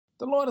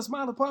The Lord has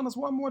smiled upon us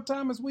one more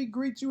time as we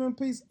greet you in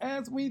peace,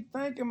 as we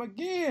thank Him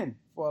again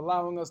for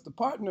allowing us to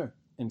partner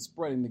in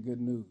spreading the good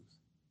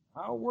news.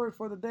 Our word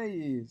for the day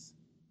is,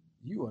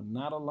 you are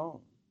not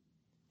alone.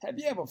 Have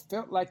you ever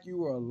felt like you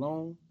were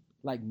alone,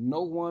 like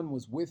no one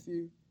was with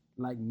you,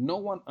 like no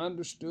one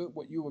understood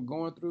what you were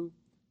going through,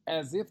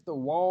 as if the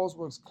walls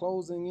were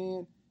closing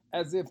in,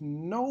 as if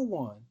no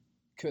one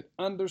could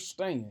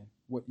understand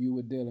what you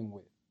were dealing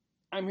with?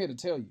 I'm here to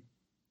tell you,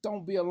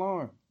 don't be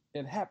alarmed.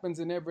 It happens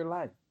in every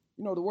life.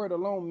 You know, the word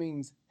alone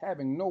means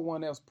having no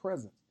one else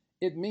present.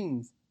 It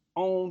means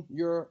on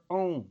your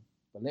own.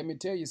 But let me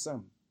tell you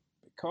something.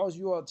 Because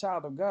you are a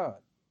child of God,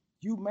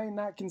 you may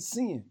not can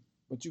see Him,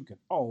 but you can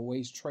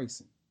always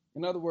trace Him.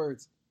 In other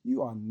words,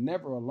 you are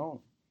never alone.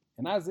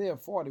 In Isaiah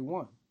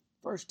 41,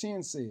 verse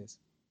 10 says,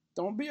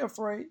 don't be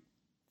afraid,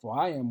 for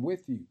I am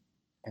with you.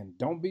 And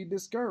don't be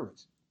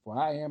discouraged, for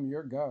I am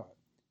your God.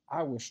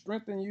 I will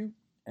strengthen you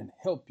and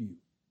help you.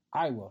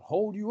 I will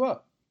hold you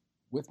up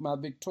with my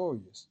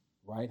victorious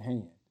right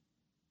hand.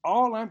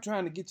 All I'm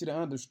trying to get you to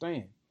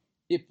understand,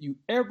 if you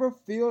ever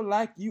feel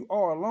like you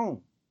are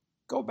alone,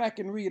 go back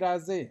and read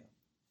Isaiah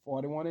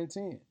 41 and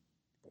 10,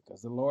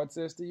 because the Lord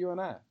says to you and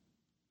I,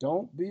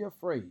 don't be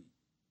afraid,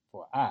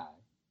 for I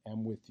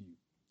am with you.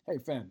 Hey,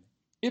 family,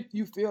 if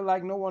you feel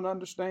like no one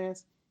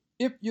understands,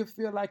 if you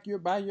feel like you're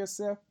by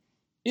yourself,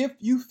 if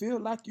you feel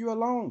like you're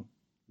alone,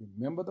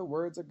 remember the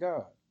words of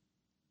God.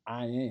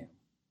 I am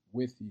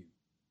with you.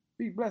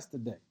 Be blessed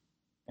today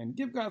and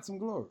give God some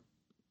glory.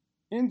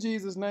 In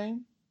Jesus'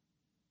 name,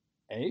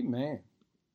 amen.